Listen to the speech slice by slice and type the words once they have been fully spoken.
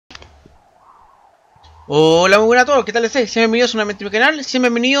Hola, muy buenas a todos, ¿qué tal estáis? Sean bienvenidos nuevamente a mi canal, sean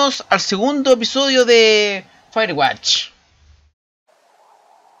bienvenidos al segundo episodio de Firewatch.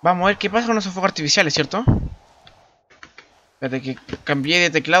 Vamos a ver qué pasa con esos fuegos artificiales, ¿cierto? Espérate que cambié de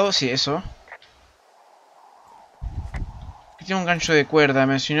teclado, sí, eso. Aquí tiene un gancho de cuerda,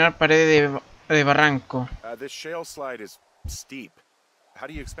 mencionar pared de barranco. This shale slide is steep. How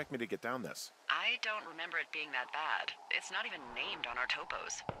do you expect me to get down this? I don't remember it being that bad. It's not even named on our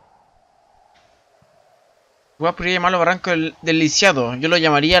topos. Voy a llamarlo barranco del lisiado, yo lo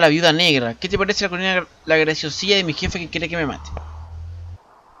llamaría la viuda negra. ¿Qué te parece la graciosilla de mi jefe que quiere que me mate?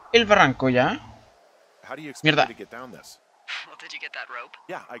 El barranco, ¿ya? How do you expect Mierda. me to get down this? Well, did you get that rope?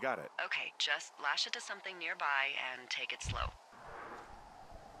 Yeah, I got it. Okay, just lash it to something nearby and take it slow.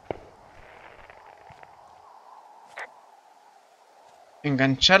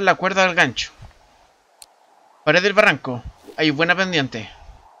 Enganchar la cuerda al gancho. Pared del barranco. Hay buena pendiente.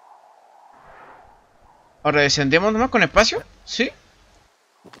 Ahora descendemos nomás con espacio. ¿Sí?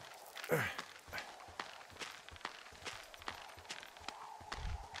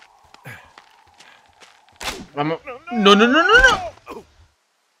 Vamos. No, no, no, no, no.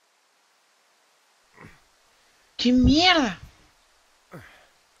 ¡Qué mierda!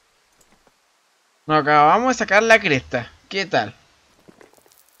 Nos acabamos de sacar la cresta. ¿Qué tal?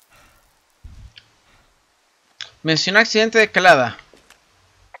 Menciona accidente de escalada.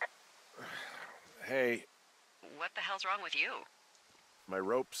 Hey, What the hell's wrong with you? my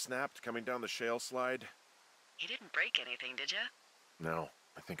rope snapped coming down the shale slide. You didn't break anything, did you? No,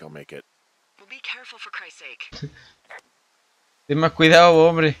 I think I'll make it. Well, be careful for Christ's sake. Ten más cuidado,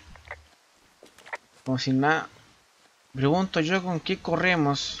 hombre. Como si nada. Pregunto yo con qué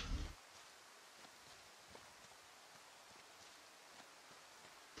corremos.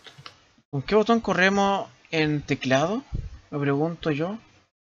 ¿Con qué botón corremos en teclado? Me pregunto yo.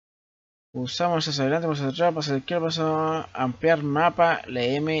 Usamos hacia adelante, paso atrás, paso a la izquierda, paso a ampliar mapa, la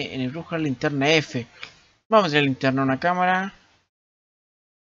M en el brujo, la linterna F. Vamos a tener linterna, una cámara.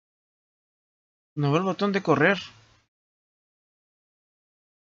 No veo el botón de correr.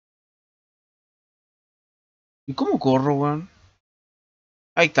 ¿Y cómo corro, weón?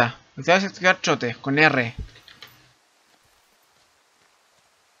 Ahí está. Te vas a activar trote con R.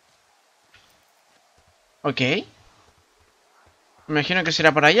 Ok. Me imagino que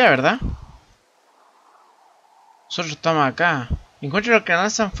será para allá, ¿verdad? Nosotros estamos acá. Encuentro los que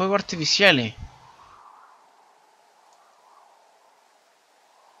lanzan fuegos artificiales.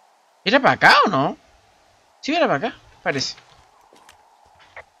 ¿Era para acá o no? Sí, era para acá, parece.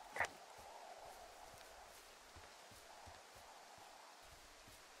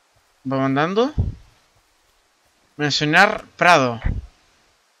 Vamos andando. Mencionar Prado.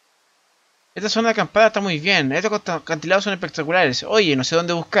 Esta zona de acampada está muy bien. Estos acantilados son espectaculares. Oye, no sé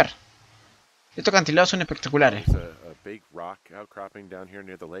dónde buscar. Estos acantilados son espectaculares. There's a big rock outcropping down here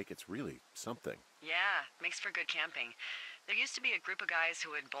near the lake. It's really something. Yeah, makes for good camping. There used to be a group of guys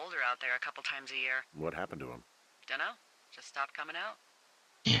who would boulder out there a couple times a year. What happened to him? Dunno, just stopped coming out.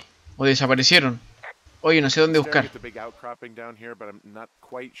 O desaparecieron. Oye, no sé dónde buscar. Staring at the big outcropping down here, but I'm not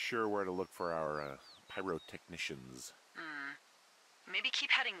quite sure where to look for our pyrotechnicians. Maybe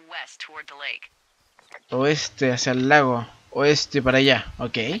keep heading west toward the lake. Oeste hacia el lago. Oeste para allá.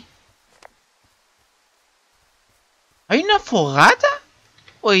 Ok. ¿Hay una fogata?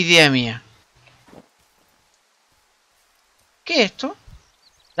 ¿O idea mía? ¿Qué es esto?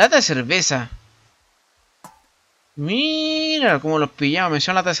 Lata de cerveza. Mira cómo los pillamos.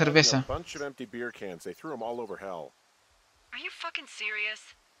 Menciona lata de cerveza. A bunch of empty beer cans. They threw them all over hell. Are you fucking serious?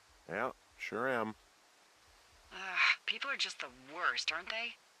 Yeah, sure am. Ugh, people are just the worst, aren't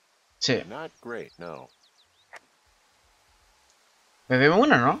they? Sí. Not great, no. Bebemos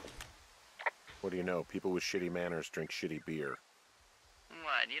una, ¿no? What do you know? People with shitty manners drink shitty beer.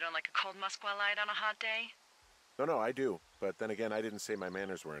 What, you don't like a cold Musqualite on a hot day? No, I do. But then again, I didn't say my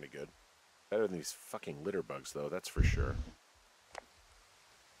manners were any good. Better than these fucking litter bugs, though, that's for sure.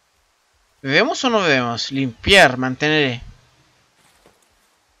 ¿Bebemos o no bebemos? Limpiar, mantener.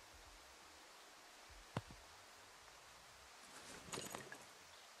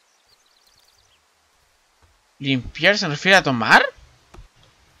 ¿Limpiar se refiere a tomar?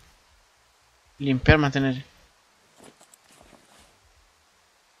 Limpiar, mantener.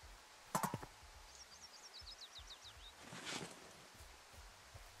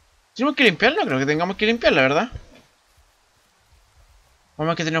 ¿Tenemos que limpiarlo? Creo que tengamos que limpiarla, ¿verdad? Vamos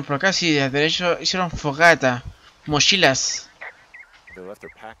a ver qué tenemos por acá. Sí, de derecho hicieron fogata. Mochilas. They left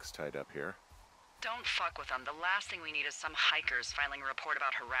their packs tied up here. Don't fuck with them. The last thing we need is some hikers filing a report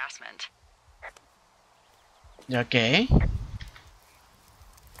about harassment. ¿Ya qué?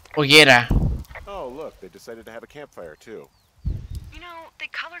 Hoguera. Oh, Oh, look, they decided to have a campfire, too. You know, they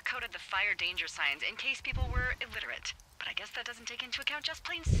color-coded the fire danger signs in case people were illiterate. But I guess that doesn't take into account just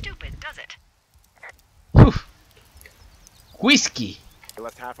plain stupid, does it? Uf. Whisky. They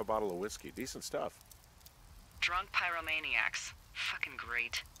left half a bottle of whiskey. Decent stuff. Drunk pyromaniacs. Fucking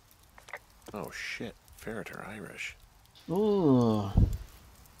great. Oh, shit. Ferret are Irish.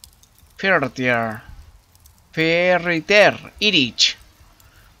 Ferriter. Ferriter. Irich.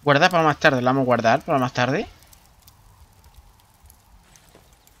 Guardar para más tarde. ¿La vamos a guardar para más tarde?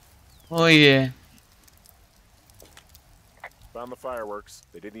 Muy bien. Found the fireworks.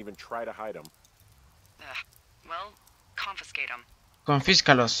 They didn't even try to hide them. Well, confiscate them.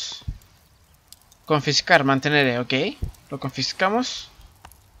 Confíscalos. Confiscar, mantener, ok. Lo confiscamos.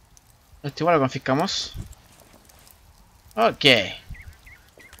 Esto igual lo confiscamos. Ok. ¿Qué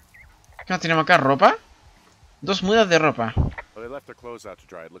más tenemos acá? ¿Ropa? 2 mudas de ropa. Well, they left their clothes out to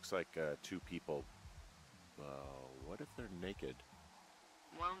dry. It looks like 2 people. What if they're naked?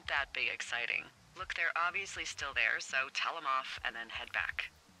 Won't that be exciting? Look, they're obviously still there, so tell them off and then head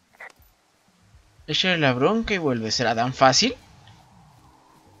back. Échale la bronca y vuelve. ¿Será tan fácil?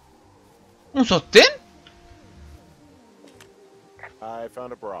 ¿Un sostén? I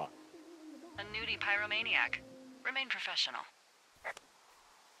found a bra. A nudie pyromaniac. Remain professional.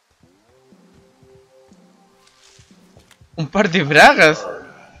 Un par de bragas.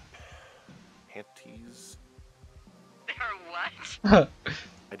 Panties? They're what?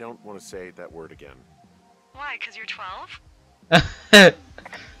 I don't want to say that word again. Why, 'cause you're 12?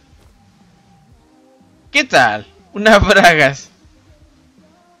 ¿Qué tal? Unas bragas.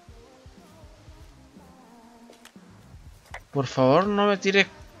 Por favor, no me tires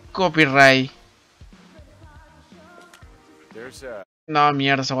copyright. There's a... No,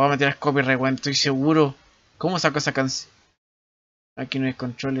 mierda, se va a meter copyright, weón, estoy seguro. ¿Cómo saco esa canción? Aquí no hay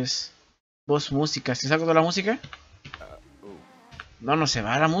controles. Voz, música. ¿Se saco toda la música? No, no se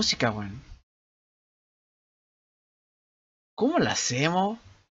va la música, weón. ¿Cómo la hacemos?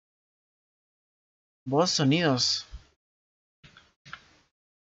 Voz, sonidos.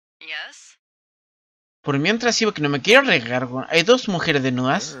 Yes? Por mientras sí, porque no me quiero arriesgar, weón. Hay 2 mujeres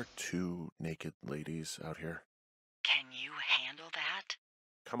desnudas. There are 2 naked ladies out here. Can you handle that?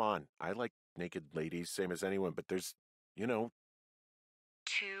 Come on, I like naked ladies, same as anyone, but there's, you know...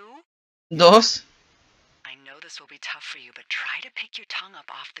 2? 2. I know this will be tough for you, but try to pick your tongue up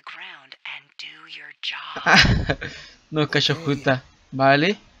off the ground and do your job. No, cayó justa.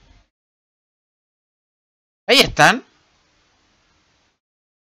 Vale. Ahí están.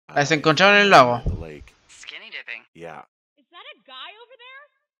 Se encontraron en el lago. Skinny dipping. Yeah. Is that a guy over there?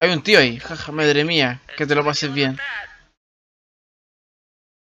 Hay un tío ahí. Jaja, madre mía. Que te lo pases bien.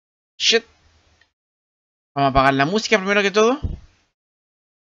 Shit. Vamos a apagar la música primero que todo.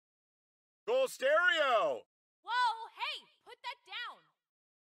 Gold stereo! Whoa, hey, put that down.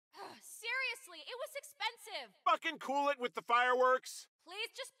 Seriously, it was expensive. Fucking cool it with the fireworks! Please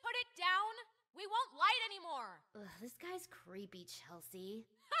just put it down. We won't light anymore. Ugh, this guy's creepy, Chelsea.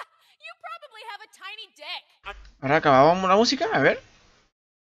 You probably have a tiny dick. Ahora acabamos la música. A ver.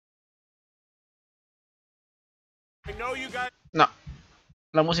 I know you guys... No.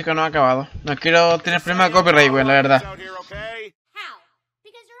 La música no ha acabado. No quiero tener problemas de copyright, güey, la verdad. out here, okay? How?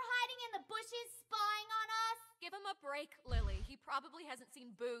 Because you're hiding in the bushes spying on us? Give him a break, Lily. He probably hasn't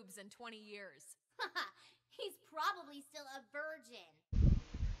seen boobs in 20 years. He's probably still a virgin.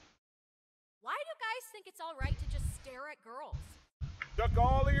 Why do guys think it's all right to just stare at girls? Took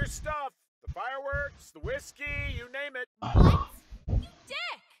all of your stuff. The fireworks, the whiskey, you name it. What? You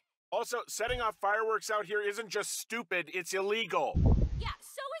dick! Also, setting off fireworks out here isn't just stupid, it's illegal. Yeah,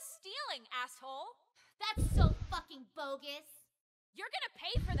 so is stealing, asshole. That's so fucking bogus. You're gonna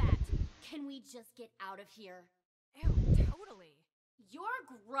pay for that. Can we just get out of here? Ew, totally. You're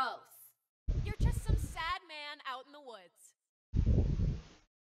gross. You're just some sad man out in the woods.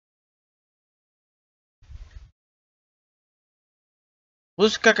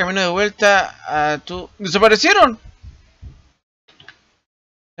 Busca camino de vuelta a tu... ¡Desaparecieron!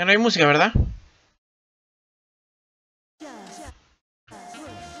 Ya no hay música, ¿verdad?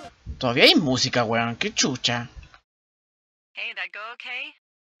 Todavía hay música, weón. ¡Qué chucha! Hey, that go okay?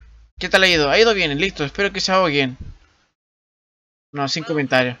 ¿Qué tal ha ido? Ha ido bien, listo. Espero que se haga bien. No, sin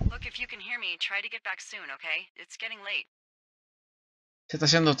comentarios. Look, if you can hear me, try to get back soon, okay? It's getting late. Se está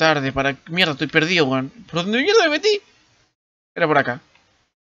haciendo tarde para... Mierda, estoy perdido, weón. ¿Por dónde mierda me metí? Era por acá.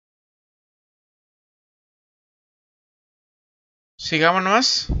 Sigamos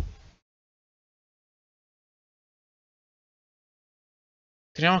nomás.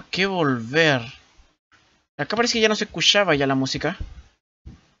 Tenemos que volver. Acá parece que ya no se escuchaba ya la música.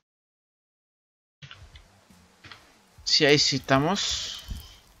 Sí, ahí sí estamos.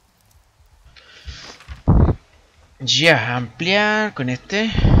 Ya, ampliar con este.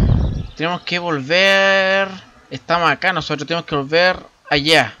 Tenemos que volver. Estamos acá, nosotros tenemos que volver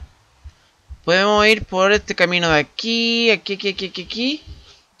allá. Podemos ir por este camino de aquí, aquí.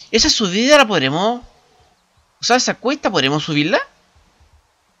 Esa subida la podremos. O sea, esa cuesta podremos subirla.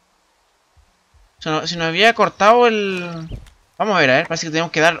 Si nos había cortado el... Vamos a ver, parece que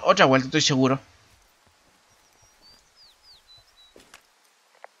tenemos que dar otra vuelta, estoy seguro.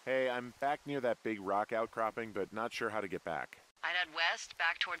 Hey, I'm back near that big rock outcropping, but not sure how to get back. I'd head west,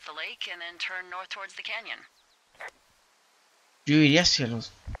 back towards the lake, and then turn north towards the canyon. Yo iría hacia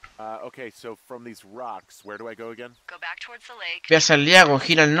los... Okay, so from these rocks, where do I go again? Go back towards the lake. Ve hacia el lago,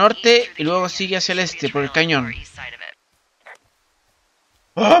 gira al norte y luego sigue hacia el este, por el cañón.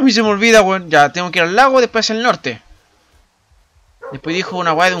 ¡Oh! A mí se me olvida, weón. Ya, tengo que ir al lago, después hacia el norte. Después dijo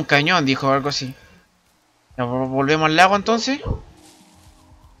una weá de un cañón, dijo algo así. Ya, volvemos al lago entonces.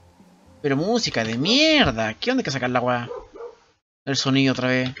 Pero música de mierda. ¿Qué onda hay que sacar la weá? El sonido otra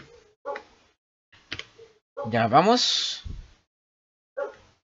vez. Ya, vamos.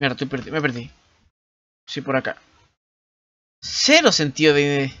 Mira, me perdí. Sí, por acá. Cero sentido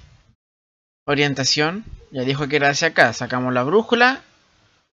de orientación. Ya dijo que era hacia acá. Sacamos la brújula.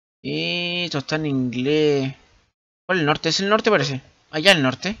 Y esto está en inglés. ¿Cuál es el norte? ¿Es el norte parece? Allá el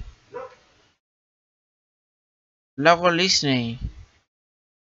norte. Lago Lisney.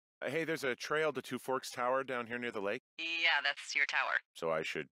 Hey, there's a trail to Two Forks Tower down here near the lake. Yeah, that's your tower. So I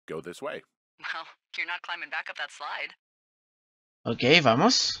should go this way. Well, you're not climbing back up that slide. Ok,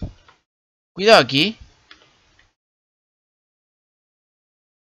 vamos. Cuidado aquí.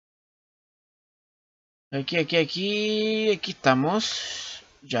 Aquí estamos.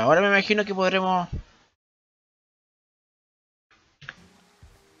 Ya, ahora me imagino que podremos...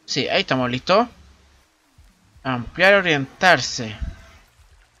 Sí, ahí estamos, ¿listos? Ampliar, orientarse.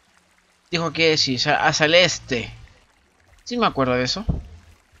 Dijo que sí, hacia el este. Sí me acuerdo de eso.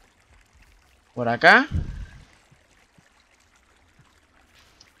 Por acá.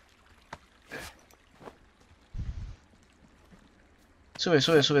 Sube.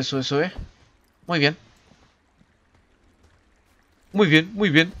 Muy bien. Muy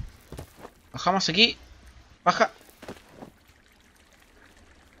bien. Bajamos aquí. Baja.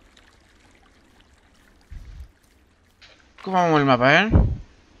 ¿Cómo vamos el mapa,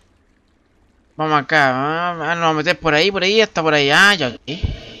 Vamos acá. Nos vamos a meter por ahí, hasta por ahí. Ah, ya, ok.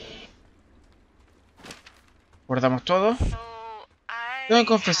 Guardamos todo. Tengo que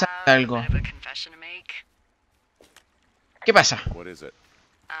confesar algo. ¿Qué pasa? What is it?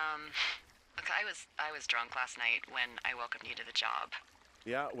 Look, I was drunk last night when I welcomed you to the job.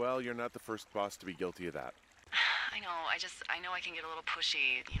 Yeah, well, you're not the first boss to be guilty of that. I know, I know I can get a little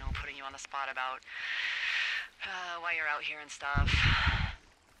pushy, you know, putting you on the spot about why you're out here and stuff.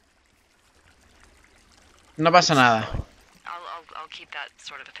 No pasa nada. I'll keep that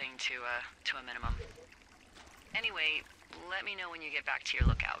sort of a thing to a minimum. Anyway, let me know when you get back to your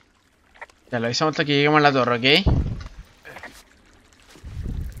lookout. Ya lo avisamos hasta que lleguemos a la torre, ¿ok?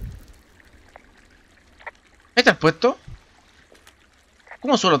 Ahí está el puesto.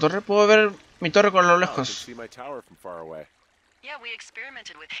 ¿Cómo subo la torre? Puedo ver mi torre con lo lejos. See my tower from far away. Yeah, we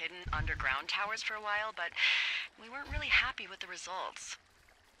experimented with hidden underground towers for a while, but we weren't really happy with the results.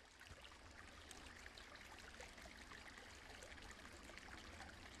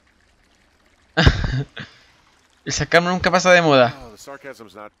 El sacarme nunca pasa de moda. Oh, the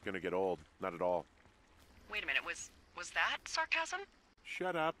sarcasm's not gonna get old. Not at all. Wait a minute, was that sarcasm?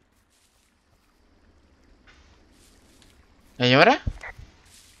 Shut up. ¿Y ahora?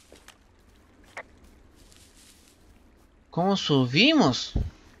 ¿Cómo subimos?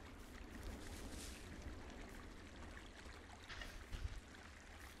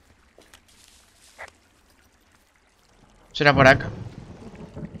 ¿Será por acá?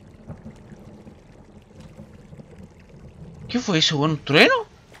 ¿Qué fue eso? ¿Un trueno?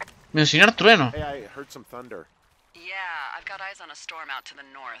 Mencionar trueno. Hey, I heard some thunder. Yeah, I've got eyes on a storm out to the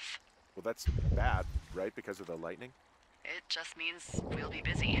north. Well, that's bad, right? Because of the lightning? It just means we'll be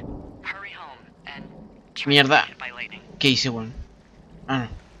busy. Hurry home and try Mierda. not to get hit by lightning. ¿Qué hice, weón? Ah, no.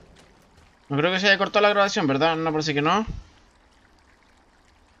 No creo que se haya cortado la grabación, ¿verdad? No, parece que no.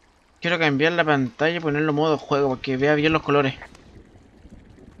 Quiero cambiar la pantalla y ponerlo en modo juego para que vea bien los colores.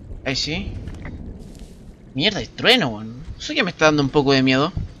 Ahí sí. Mierda, hay trueno, weón. Eso ya me está dando un poco de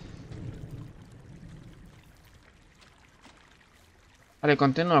miedo. Vale,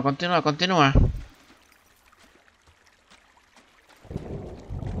 continúa.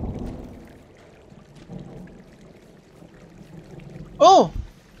 ¡Oh!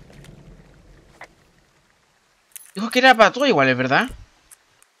 Dijo que era para todo igual, ¿es verdad?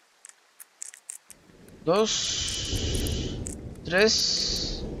 2,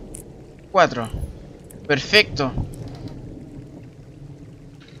 3, 4. Perfecto.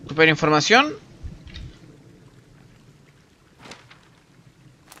 Super información.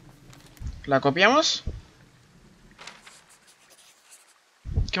 La copiamos.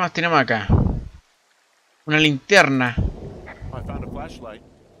 ¿Qué más tenemos acá? Una linterna. I found a flashlight.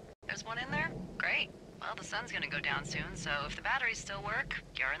 There's one in there? Great. Well, the sun's gonna go down soon, so if the batteries still work,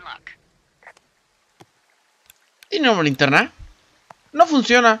 you're in luck. ¿Tenemos linterna? No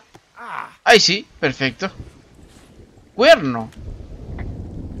funciona. Ahí sí, perfecto. Cuerno.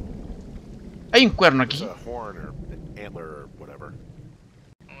 Hay un cuerno It's aquí. a horn or an antler or whatever.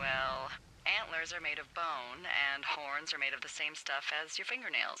 Well, antlers are made of bone, and horns are made of the same stuff as your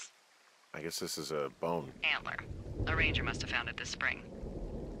fingernails. I guess this is a bone. Antler. A ranger must have found it this spring.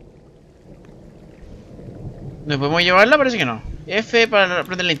 ¿Nos podemos llevarla? Parece que no. F para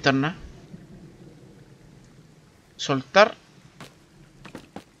prender la linterna. Soltar.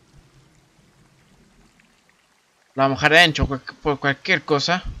 La vamos a dejar adentro por cualquier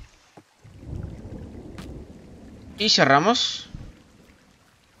cosa. Y cerramos.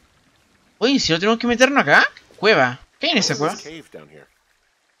 Oye, si no tenemos que meternos acá. Cueva. ¿Qué hay en esa cueva? There's a cave down here.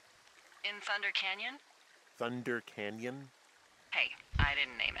 In Thunder Canyon? Thunder Canyon? Hey, I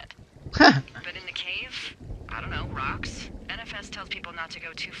didn't name it. But in the cave, I don't know, rocks. NFS tells people not to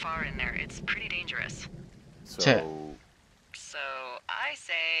go too far in there. It's pretty dangerous. So, So I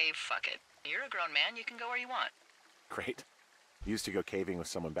say, fuck it. You're a grown man, you can go where you want. great. Used to go caving with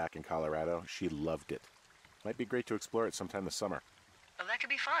someone back in Colorado. She loved it. Might be great to explore it sometime this summer. Well, that could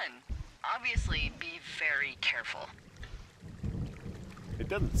be fun. Obviously, be very careful. It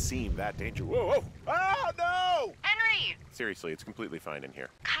doesn't seem that dangerous. Whoa, whoa! Ah, no! Henry! Seriously, it's completely fine in here.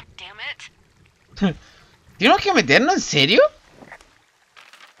 God damn it. ¿Tenemos que meternos? ¿En serio?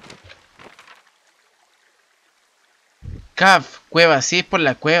 Caf, cueva, sí es por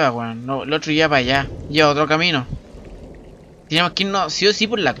la cueva, weón. No, el otro ya para allá. Ya otro camino. Tenemos que irnos sí o sí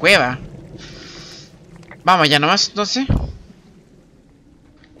por la cueva. Vamos ya nomás, entonces.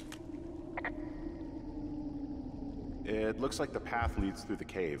 It looks like the path leads through the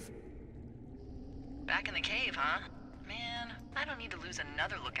cave. Back in the cave, huh? Man, I don't need to lose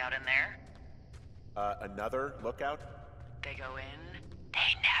another lookout in there. Another lookout? They go in,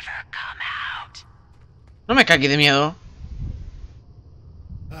 they never come out. No me cague de miedo.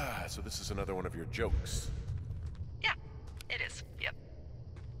 Ah, so this is another one of your jokes. Yeah, it is. Yep.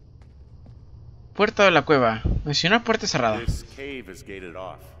 Puerta de la cueva. Mencionar puerta cerrada. This cave is gated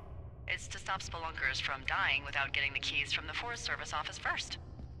off. It's to stop spelunkers from dying without getting the keys from the Forest Service office first.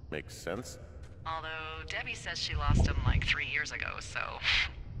 Makes sense. Although Debbie says she lost them like 3 years ago, so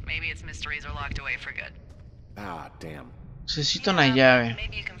maybe its mysteries are locked away for good. Ah, damn. Necesito una llave.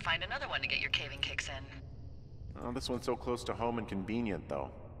 Maybe you can find another one to get your caving kicks in. Oh, this one's so close to home and convenient,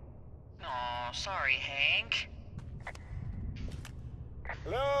 though. Aw, sorry, Hank.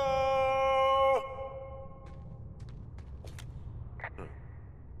 Hello?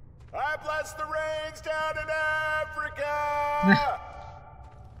 I bless the rains down in Africa!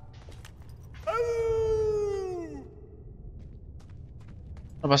 Ooh.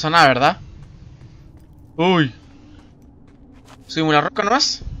 No pasa nada, ¿verdad? Uy. ¿Subimos la roca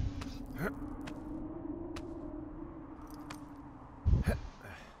nomás?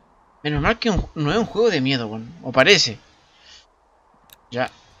 Menos mal que no es un juego de miedo, bueno. O parece.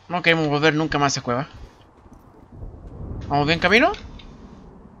 Ya. No queremos volver nunca más a esa cueva. ¿Vamos bien camino?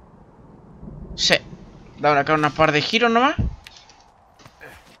 Sí. Dar acá una par de giros nomás.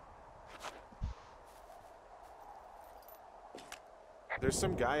 There's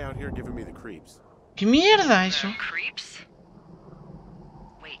some guy out here giving me the creeps. ¿Qué mierda eso? Creeps?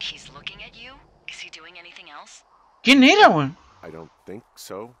 Wait, he's looking at you? Is he doing anything else? ¿Quién era, weón? I don't think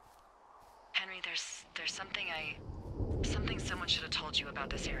so. Henry, there's something someone should have told you about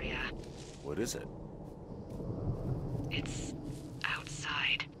this area. What is it? It's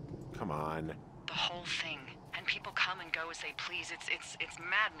outside. Come on. The whole thing. And people come and go as they please. It's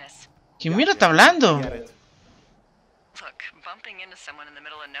madness. ¿Quién mierda está hablando? Get it. Look, bumping into someone in the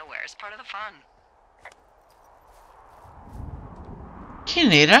middle of nowhere is part of the fun.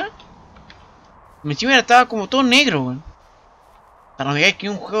 ¿Quién era? Mi encima estaba como todo negro, weón. Para no digáis que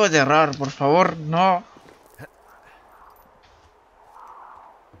es un juego de terror, por favor, no.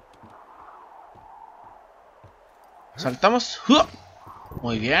 Saltamos. ¡Uah!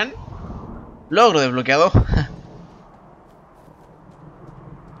 Muy bien. Logro desbloqueado.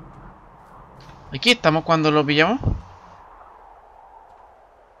 Aquí estamos cuando lo pillamos.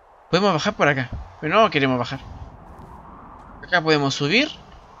 Podemos bajar por acá, pero no queremos bajar. Acá podemos subir.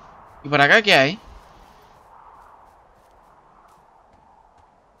 ¿Y por acá qué hay?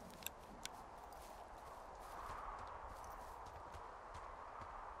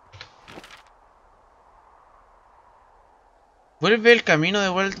 Vuelve el camino de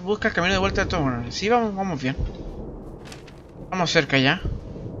vuelta. Busca el camino de vuelta a todo. Bueno, sí, vamos bien. Vamos cerca ya.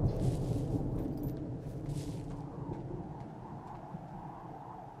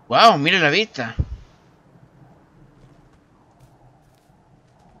 Wow, mire la vista.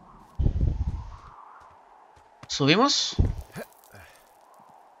 Subimos.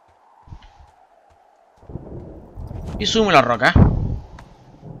 Y subimos la roca.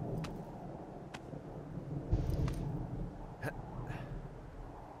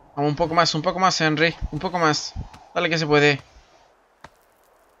 Vamos un poco más, Henry. Un poco más. Dale que se puede.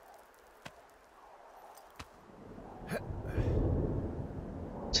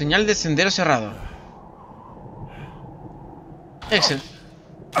 Señal de sendero cerrado. Excel.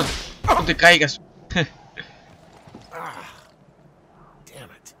 No te caigas.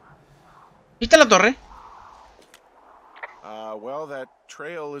 ¿Viste la torre? Well, that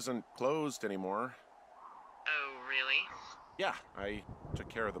trail isn't closed anymore. Oh, really? Yeah, I took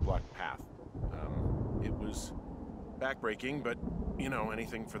care of the blocked path. It was backbreaking, but, you know,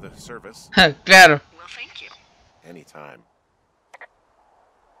 anything for the service. Claro. Well, thank you. Anytime.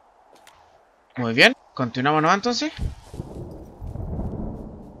 Muy bien. Continuamos, ¿no? Entonces.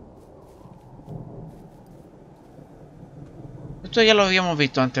 Esto ya lo habíamos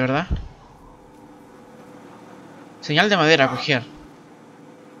visto antes, ¿verdad? Señal de madera, coger.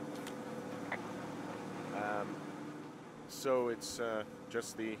 So it's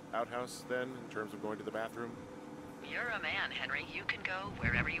just the outhouse then, in terms of going to the bathroom? You're a man, Henry. You can go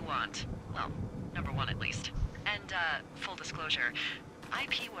wherever you want. Well, number one at least. And, full disclosure, I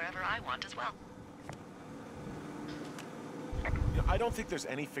pee wherever I want as well. You know, I don't think there's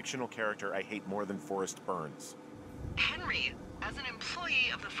any fictional character I hate more than Forrest Burns. Henry, as an employee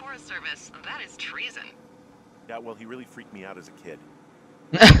of the Forest Service, that is treason. Yeah, well, he really freaked me out as a kid.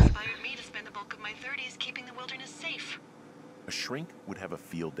 Inspired me to spend the bulk of my 30s keeping the wilderness safe. A shrink would have a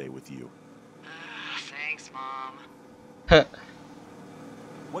field day with you. Thanks, Mom.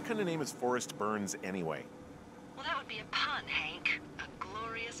 What kind of name is Forrest Burns anyway? Well, that would be a pun, Hank. A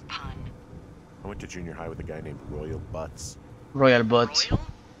glorious pun. I went to junior high with a guy named Royal Butts. Royal Butts. Royal?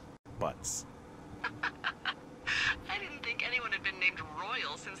 Butts. I didn't think anyone had been named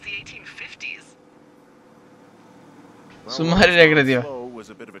Royal since the 1850s. Well, Su madre era creativa. Flo was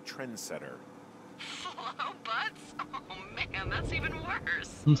a bit of a trendsetter. Hello, Butts? Oh, man, that's even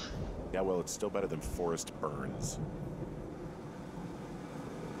worse. Yeah, well, it's still better than Forrest Burns.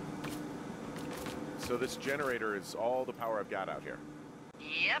 So this generator is all the power I've got out here.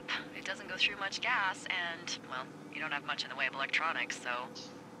 Yep, it doesn't go through much gas, and, well, you don't have much in the way of electronics, so...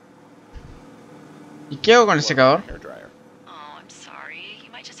 ¿Y qué hago con el secador? Hair dryer. Oh, I'm sorry. You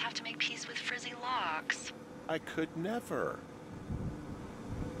might just have to make peace with frizzy locks. I could never.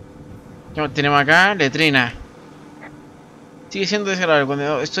 ¿Qué tenemos acá? Letrina. Sigue siendo desagradable.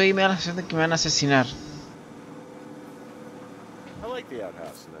 Cuando estoy me da la sensación de que me van a asesinar. I like the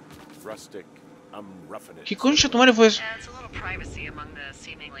outhouse and that rustic, roughing it. ¿Qué concha tu madre fue eso? Yeah, it's a little privacy among the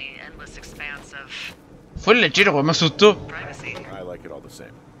seemingly endless expanse of Fue el lechero, pues me asustó. privacy. I like it all the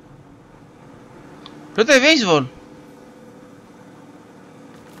same. Pelota de béisbol.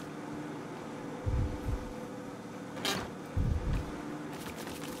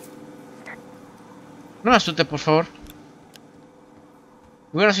 No me asustes, por favor.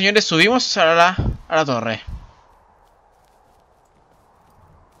 Bueno, señores, subimos a la torre.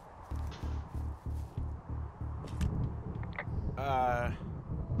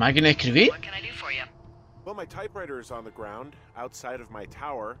 ¿Máquina de escribir? What can I do for you? Well, my typewriter is on the ground, outside of my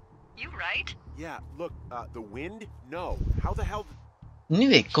tower. You right? Yeah, look, the wind? No. How the hell... Ni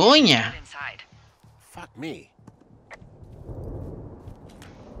de coña. Get inside. Fuck me.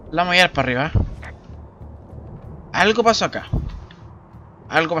 La voy a ir para arriba. Algo pasó acá.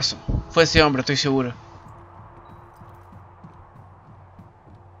 Algo pasó. Fue ese hombre, estoy seguro.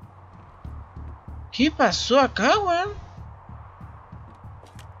 ¿Qué pasó acá, weón?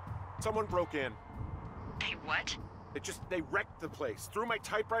 Someone broke in. Hey, what? They wrecked the place. Threw my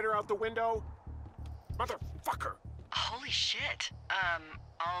typewriter out the window. Motherfucker. Holy shit.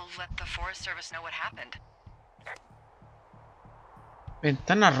 I'll let the Forest Service know what happened.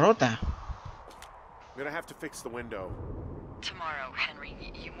 Ventana rota. I'm gonna have to fix the window. Tomorrow, Henry,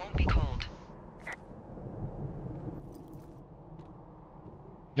 you won't be cold.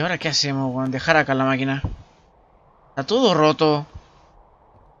 ¿Y ahora qué hacemos, weón? Dejar acá la máquina. Está todo roto.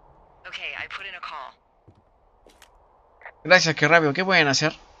 Okay, I put in a call. Gracias, qué rápido. ¿Qué pueden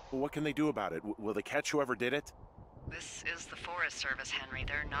hacer? Well, what can they do about it? Will they catch whoever did it? This is the Forest Service, Henry.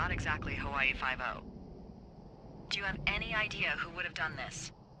 They're not exactly Hawaii Five-0. Do you have any idea who would have done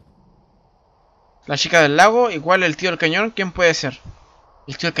this? La chica del lago, igual el tío del cañón. ¿Quién puede ser?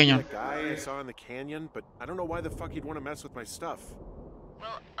 El tío del cañón. That guy I saw in the canyon, but I don't know why the fuck he'd want to mess with my stuff.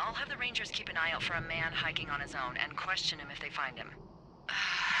 Well, I'll have the Rangers keep an eye out for a man hiking on his own and question him if they find him.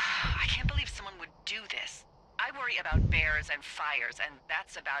 I can't believe someone would do this. I worry about bears and fires, and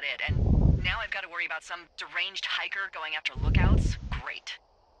that's about it. And now I've got to worry about some deranged hiker going after lookouts? Great.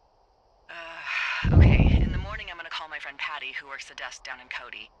 Okay, in the morning I'm gonna call my friend Patty, who works the desk down in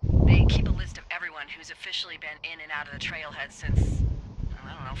Cody. They keep a list of everyone who's officially been in and out of the trailhead since,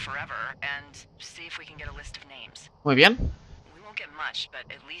 I don't know, forever, and see if we can get a list of names. Muy bien. We won't get much, but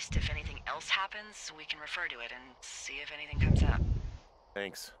at least if anything else happens, we can refer to it and see if anything comes up.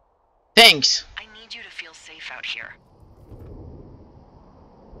 Thanks. Thanks. I need you to feel safe out here.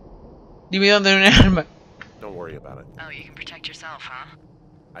 Dime dónde hay un arma. Don't worry about it. Oh, you can protect yourself, huh?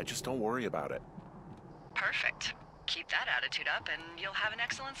 I just don't worry about it. Perfect. Keep that attitude up and you'll have an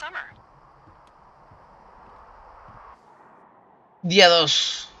excellent summer. Día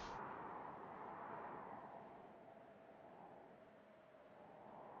 2.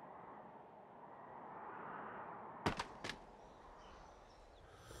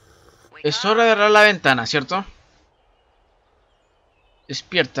 Wake Es up. hora de cerrar la ventana, ¿cierto?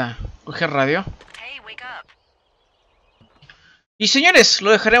 Despierta. Coge radio. Hey, wake up. Y señores,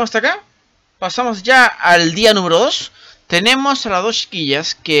 lo dejaremos hasta acá. Pasamos ya al día número 2. Tenemos a las dos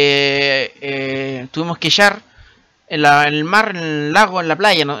chiquillas que tuvimos que echar en el mar, en el lago, en la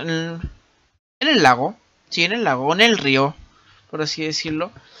playa, ¿no? En el lago. Sí, en el lago, o en el río, por así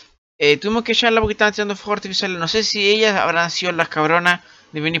decirlo. Tuvimos que echarla porque estaban tirando fuegos artificiales. No sé si ellas habrán sido las cabronas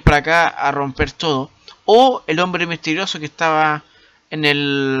de venir para acá a romper todo. O el hombre misterioso que estaba en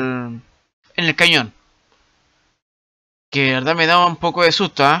el cañón. Que de verdad me da un poco de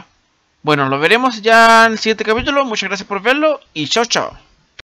susto, ¿eh? Bueno, lo veremos ya en el siguiente capítulo. Muchas gracias por verlo y chao chao.